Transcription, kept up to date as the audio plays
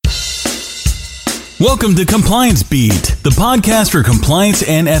Welcome to Compliance Beat, the podcast for compliance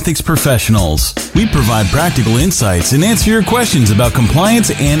and ethics professionals. We provide practical insights and answer your questions about compliance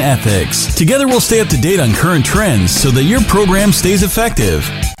and ethics. Together we'll stay up to date on current trends so that your program stays effective.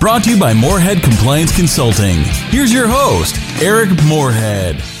 Brought to you by Moorhead Compliance Consulting. Here's your host, Eric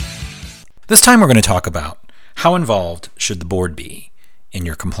Moorhead. This time we're going to talk about how involved should the board be in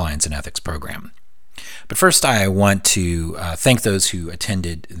your compliance and ethics program. But first I want to thank those who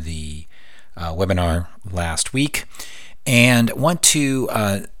attended the webinar last week, and want to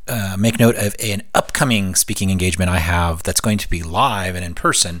make note of an upcoming speaking engagement I have that's going to be live and in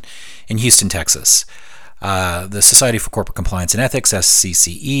person in Houston, Texas. The Society for Corporate Compliance and Ethics,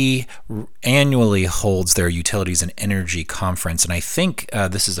 SCCE, annually holds their Utilities and Energy Conference, and I think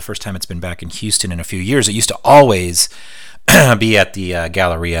this is the first time it's been back in Houston in a few years. It used to always be at the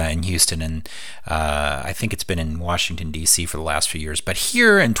Galleria in Houston, and I think it's been in Washington, D.C. for the last few years. But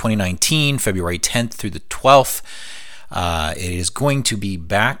here in 2019, February 10th through the 12th, it is going to be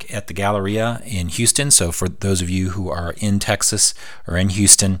back at the Galleria in Houston. So for those of you who are in Texas or in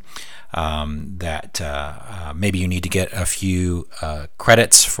Houston, maybe you need to get a few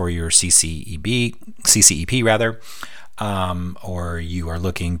credits for your CCEP rather, or you are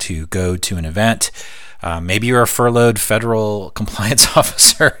looking to go to an event. Maybe you're a furloughed federal compliance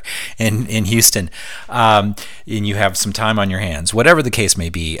officer in Houston, and you have some time on your hands. Whatever the case may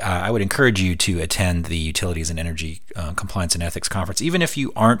be, I would encourage you to attend the Utilities and Energy Compliance and Ethics Conference, even if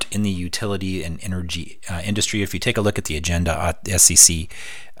you aren't in the utility and energy industry. If you take a look at the agenda at the SCCE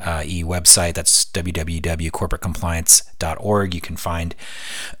website, that's www.corporatecompliance.org, you can find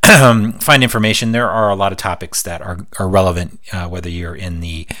information. There are a lot of topics that are relevant, whether you're in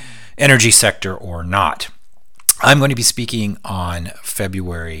the energy sector or not. I'm going to be speaking on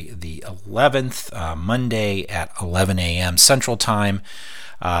February the 11th, Monday at 11 a.m. Central Time.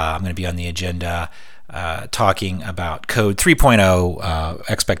 I'm going to be on the agenda talking about Code 3.0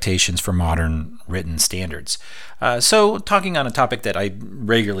 expectations for modern written standards. So talking on a topic that I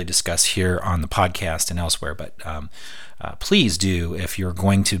regularly discuss here on the podcast and elsewhere, but please do, if you're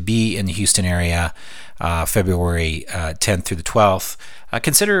going to be in the Houston area, February 10th through the 12th,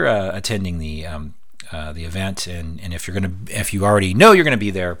 consider attending the event. And if you already know you're going to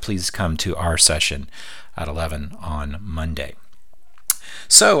be there, please come to our session at 11 on Monday.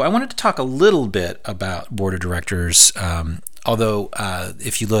 So I wanted to talk a little bit about board of directors. Although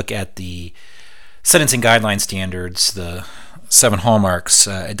if you look at the sentencing guideline standards, the 7 hallmarks,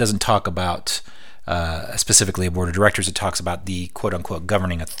 it doesn't talk about specifically a board of directors. It talks about the quote-unquote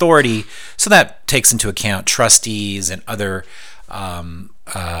governing authority. So that takes into account trustees and other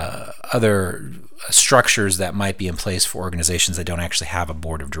structures that might be in place for organizations that don't actually have a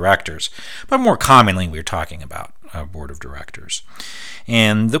board of directors. But more commonly, we're talking about a board of directors.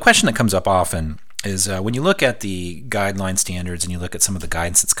 And the question that comes up often is when you look at the guideline standards and you look at some of the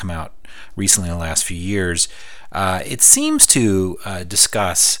guidance that's come out recently in the last few years, it seems to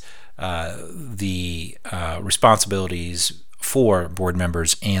discuss the responsibilities for board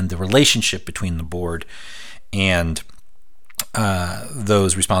members and the relationship between the board and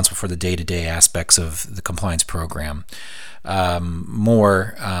those responsible for the day-to-day aspects of the compliance program.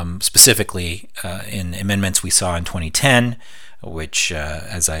 More specifically, in amendments we saw in 2010, which,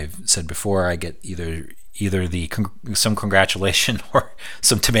 as I've said before, I get either some congratulation or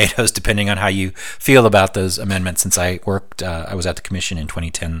some tomatoes, depending on how you feel about those amendments, since I was at the commission in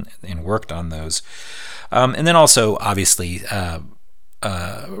 2010 and worked on those. And then also, obviously,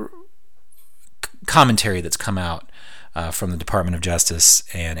 commentary that's come out from the Department of Justice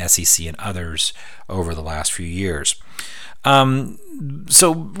and SEC and others over the last few years.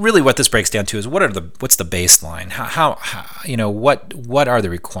 So really what this breaks down to is what's the baseline? How what are the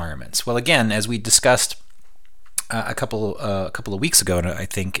requirements? Well, again, as we discussed a couple of weeks ago, and I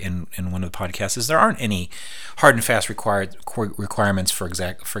think in one of the podcasts, is there aren't any hard and fast requirements, for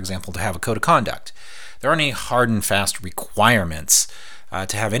example, to have a code of conduct. There aren't any hard and fast requirements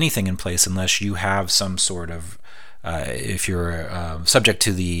to have anything in place unless you have some sort of if you're subject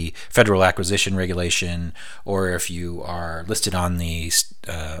to the federal acquisition regulation, or if you are listed on a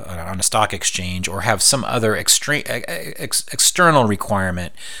stock exchange, or have some other external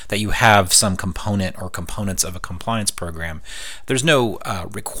requirement that you have some component or components of a compliance program. There's no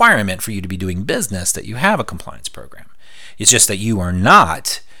requirement for you to be doing business that you have a compliance program. It's just that you are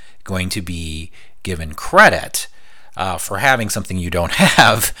not going to be given credit for having something you don't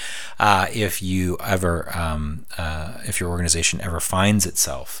have if your organization ever finds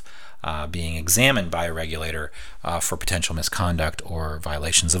itself being examined by a regulator for potential misconduct or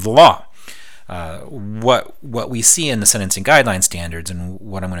violations of the law. what we see in the sentencing guideline standards, and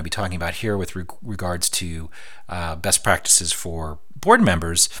what I'm going to be talking about here with regards to best practices for board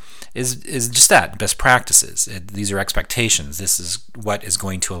members, is just that, best practices. These are expectations. This is what is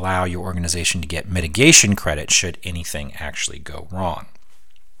going to allow your organization to get mitigation credit should anything actually go wrong.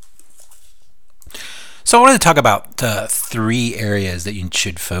 So I wanted to talk about 3 areas that you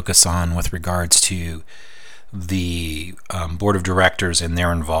should focus on with regards to the board of directors and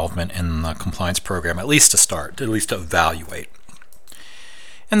their involvement in the compliance program, at least to start, at least to evaluate.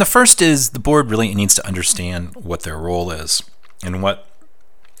 And the first is the board really needs to understand what their role is and what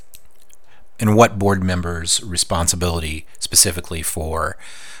board members' responsibility specifically for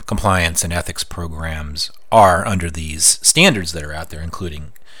compliance and ethics programs are under these standards that are out there,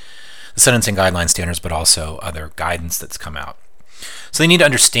 including the sentencing guideline standards, but also other guidance that's come out. So they need to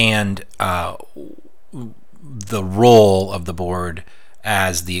understand the role of the board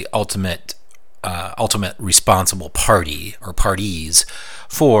as the ultimate responsible party or parties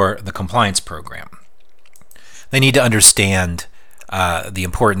for the compliance program. They need to understand the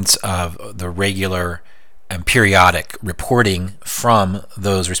importance of the regular and periodic reporting from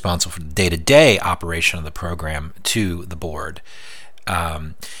those responsible for the day-to-day operation of the program to the board.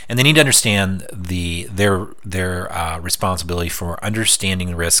 And they need to understand their responsibility for understanding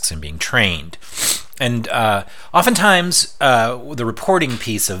the risks and being trained. And oftentimes, the reporting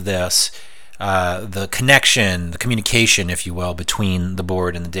piece of this, the connection, the communication, if you will, between the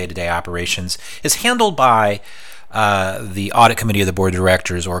board and the day-to-day operations is handled by the audit committee of the board of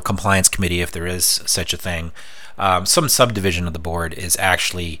directors, or compliance committee if there is such a thing. Some subdivision of the board is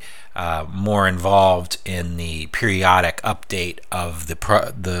actually more involved in the periodic update of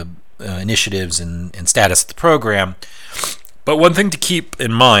the initiatives and status of the program. But one thing to keep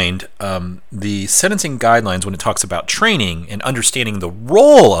in mind, the sentencing guidelines, when it talks about training and understanding the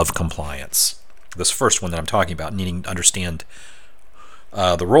role of compliance, this first one that I'm talking about, needing to understand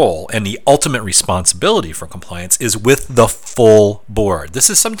the role and the ultimate responsibility for compliance, is with the full board. This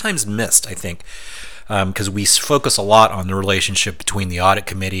is sometimes missed, I think, because we focus a lot on the relationship between the audit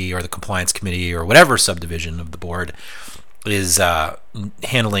committee or the compliance committee or whatever subdivision of the board is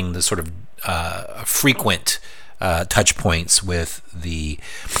handling the sort of frequent touch points with the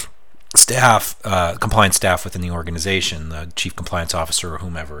staff, compliance staff within the organization, the chief compliance officer or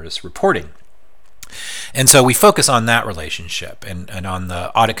whomever is reporting. And so we focus on that relationship and on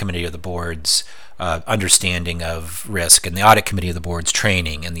the audit committee of the board's understanding of risk, and the audit committee of the board's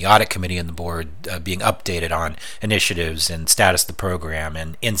training, and the audit committee and the board being updated on initiatives and status of the program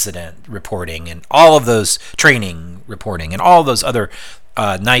and incident reporting and all of those training reporting and all those other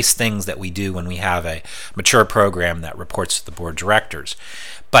nice things that we do when we have a mature program that reports to the board of directors.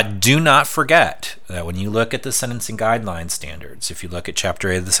 But do not forget that when you look at the sentencing guideline standards, if you look at Chapter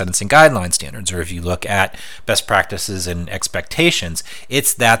 8 of the sentencing guideline standards, or if you look at best practices and expectations,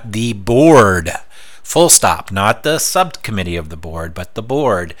 it's that the board, full stop, not the subcommittee of the board, but the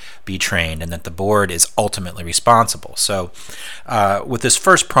board be trained, and that the board is ultimately responsible. So with this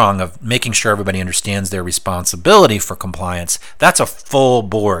first prong of making sure everybody understands their responsibility for compliance, that's a full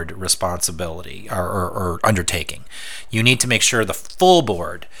board responsibility or undertaking. You need to make sure the full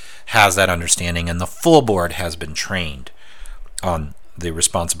board has that understanding and the full board has been trained on the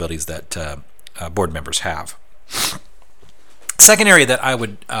responsibilities that board members have. Second area that I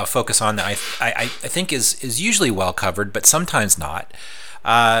would focus on that I think is usually well covered, but sometimes not.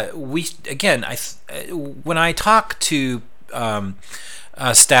 When I talk to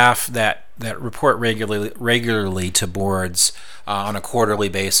staff that report regularly to boards on a quarterly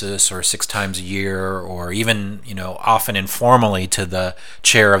basis or 6 times a year, or even often informally to the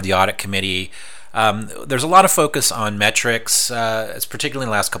chair of the audit committee, there's a lot of focus on metrics, it's particularly in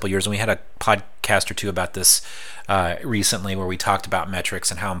the last couple of years, and we had a podcast or two about this recently where we talked about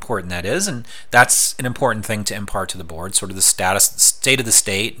metrics and how important that is, and that's an important thing to impart to the board, sort of the state of the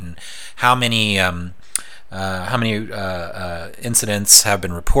state, and how many incidents have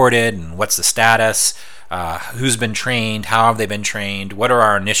been reported, and what's the status, who's been trained, how have they been trained, what are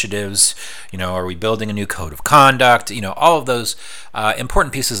our initiatives, are we building a new code of conduct, all of those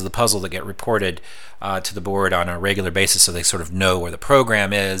important pieces of the puzzle that get reported to the board on a regular basis, so they sort of know where the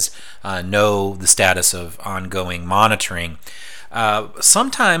program is, know the status of ongoing monitoring.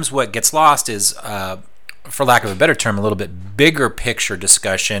 Sometimes what gets lost is, for lack of a better term, a little bit bigger picture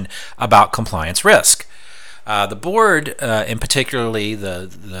discussion about compliance risk. The board, and particularly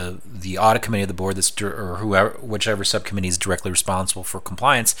the audit committee of the board, or whichever subcommittee is directly responsible for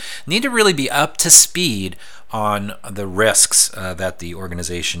compliance, need to really be up to speed on the risks that the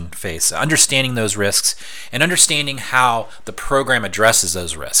organization faces, understanding those risks and understanding how the program addresses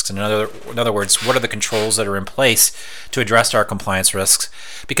those risks. In other words, what are the controls that are in place to address our compliance risks?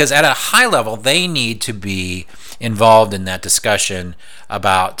 Because at a high level, they need to be involved in that discussion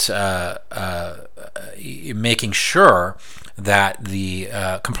about making sure that the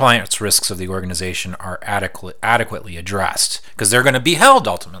compliance risks of the organization are adequately addressed, because they're going to be held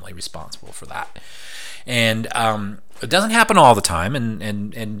ultimately responsible for that. And it doesn't happen all the time,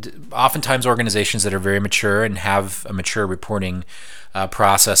 and oftentimes organizations that are very mature and have a mature reporting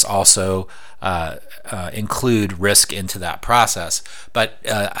process also include risk into that process. But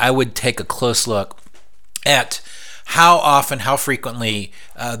I would take a close look at how often, how frequently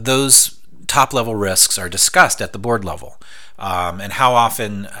those top-level risks are discussed at the board level, and how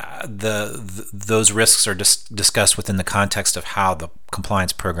often those risks are discussed within the context of how the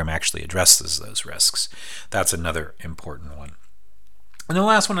compliance program actually addresses those risks. That's another important one. And the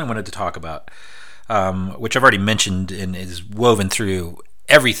last one I wanted to talk about, which I've already mentioned and is woven through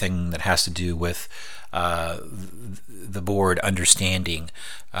everything that has to do with the board understanding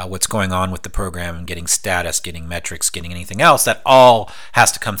what's going on with the program and getting status, getting metrics, getting anything else, that all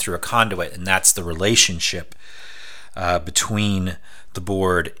has to come through a conduit, and that's the relationship between the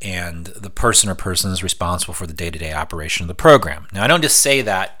board and the person or persons responsible for the day-to-day operation of the program. Now, I don't just say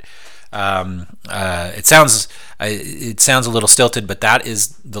that. It sounds a little stilted, but that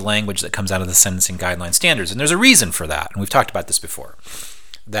is the language that comes out of the sentencing guideline standards, and there's a reason for that. And we've talked about this before.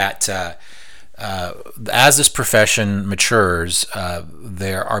 That as this profession matures,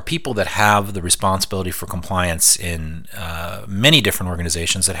 there are people that have the responsibility for compliance in many different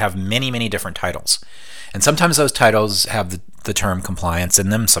organizations that have many, many different titles. And sometimes those titles have the term compliance in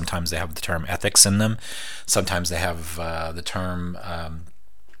them. Sometimes they have the term ethics in them. Sometimes they have the term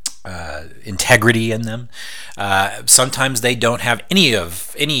integrity in them. Sometimes they don't have any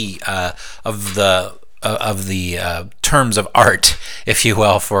of the terms of art, if you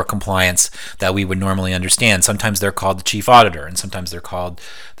will, for compliance that we would normally understand. Sometimes they're called the chief auditor, and sometimes they're called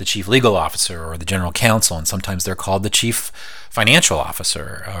the chief legal officer or the general counsel, and sometimes they're called the chief financial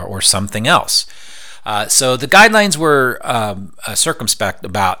officer or something else. So the guidelines were circumspect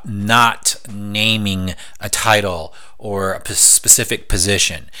about not naming a title or a specific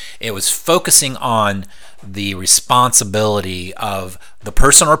position. It was focusing on the responsibility of the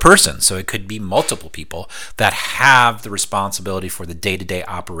person or persons, so it could be multiple people that have the responsibility for the day-to-day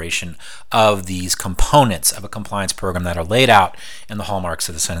operation of these components of a compliance program that are laid out in the hallmarks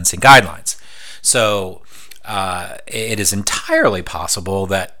of the sentencing guidelines. So it is entirely possible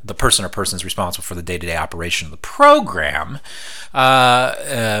that the person or persons responsible for the day-to-day operation of the program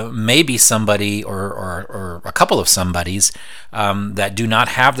may be somebody or a couple of somebodies that do not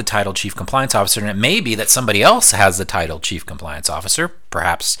have the title Chief Compliance Officer, and it may be that somebody else has the title Chief Compliance Officer.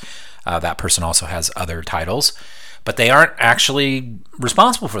 Perhaps that person also has other titles, but they aren't actually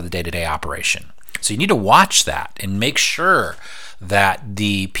responsible for the day-to-day operation. So you need to watch that and make sure that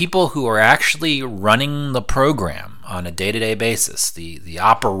the people who are actually running the program on a day-to-day basis, the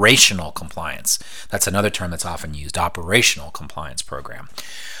operational compliance, that's another term that's often used, operational compliance program,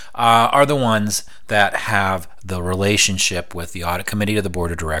 are the ones that have the relationship with the audit committee of the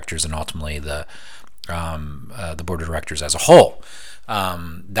board of directors and ultimately the board of directors as a whole.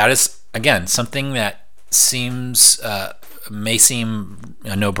 That is, again, something that may seem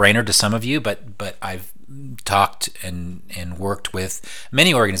a no-brainer to some of you, but I've talked and worked with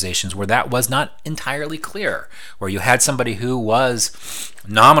many organizations where that was not entirely clear, where you had somebody who was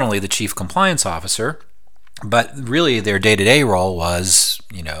nominally the chief compliance officer, but really their day-to-day role was,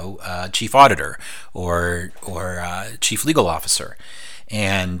 chief auditor or chief legal officer,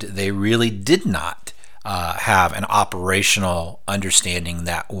 and they really did not have an operational understanding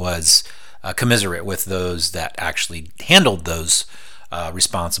that was commiserate with those that actually handled those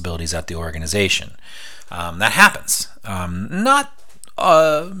responsibilities at the organization. That happens. It's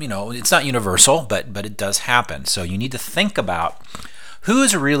not universal, but it does happen. So you need to think about who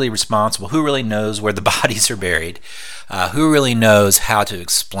is really responsible, who really knows where the bodies are buried, who really knows how to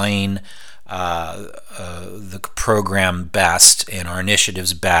explain the program best and our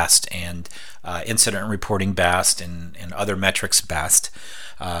initiatives best and incident reporting best and other metrics best,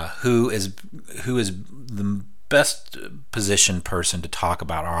 who is the best positioned person to talk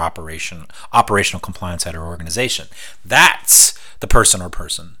about our operational compliance at our organization. That's the person or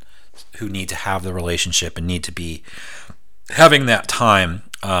person who need to have the relationship and need to be having that time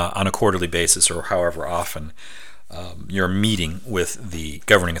on a quarterly basis or however often you're meeting with the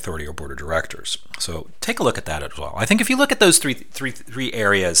governing authority or board of directors. So take a look at that as well. I think if you look at those three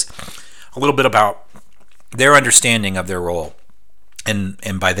areas, a little bit about their understanding of their role,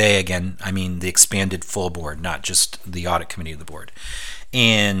 and by they, again, I mean the expanded full board, not just the audit committee of the board,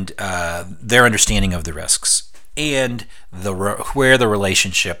 and their understanding of the risks and where the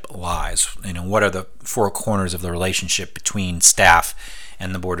relationship lies. What are the four corners of the relationship between staff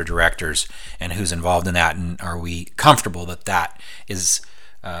and the board of directors, and who's involved in that, and are we comfortable that is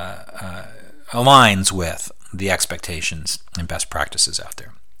aligns with the expectations and best practices out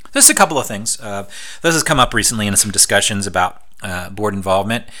there. Just a couple of things. This has come up recently in some discussions about board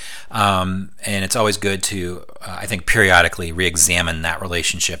involvement, and it's always good to, I think, periodically re-examine that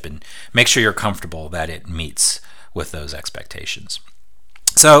relationship and make sure you're comfortable that it meets with those expectations.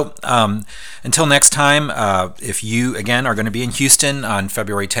 So until next time, if you, again, are going to be in Houston on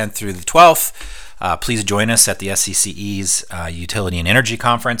February 10th through the 12th, please join us at the SCCE's Utility and Energy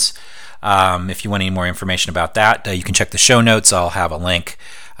Conference. If you want any more information about that, you can check the show notes. I'll have a link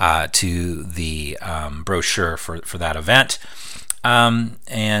to the brochure for that event.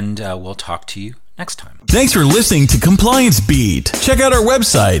 And we'll talk to you next time. Thanks for listening to Compliance Beat. Check out our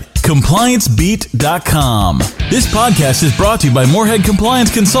website, compliancebeat.com. This podcast is brought to you by Moorhead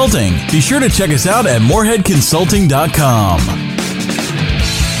Compliance Consulting. Be sure to check us out at moorheadconsulting.com.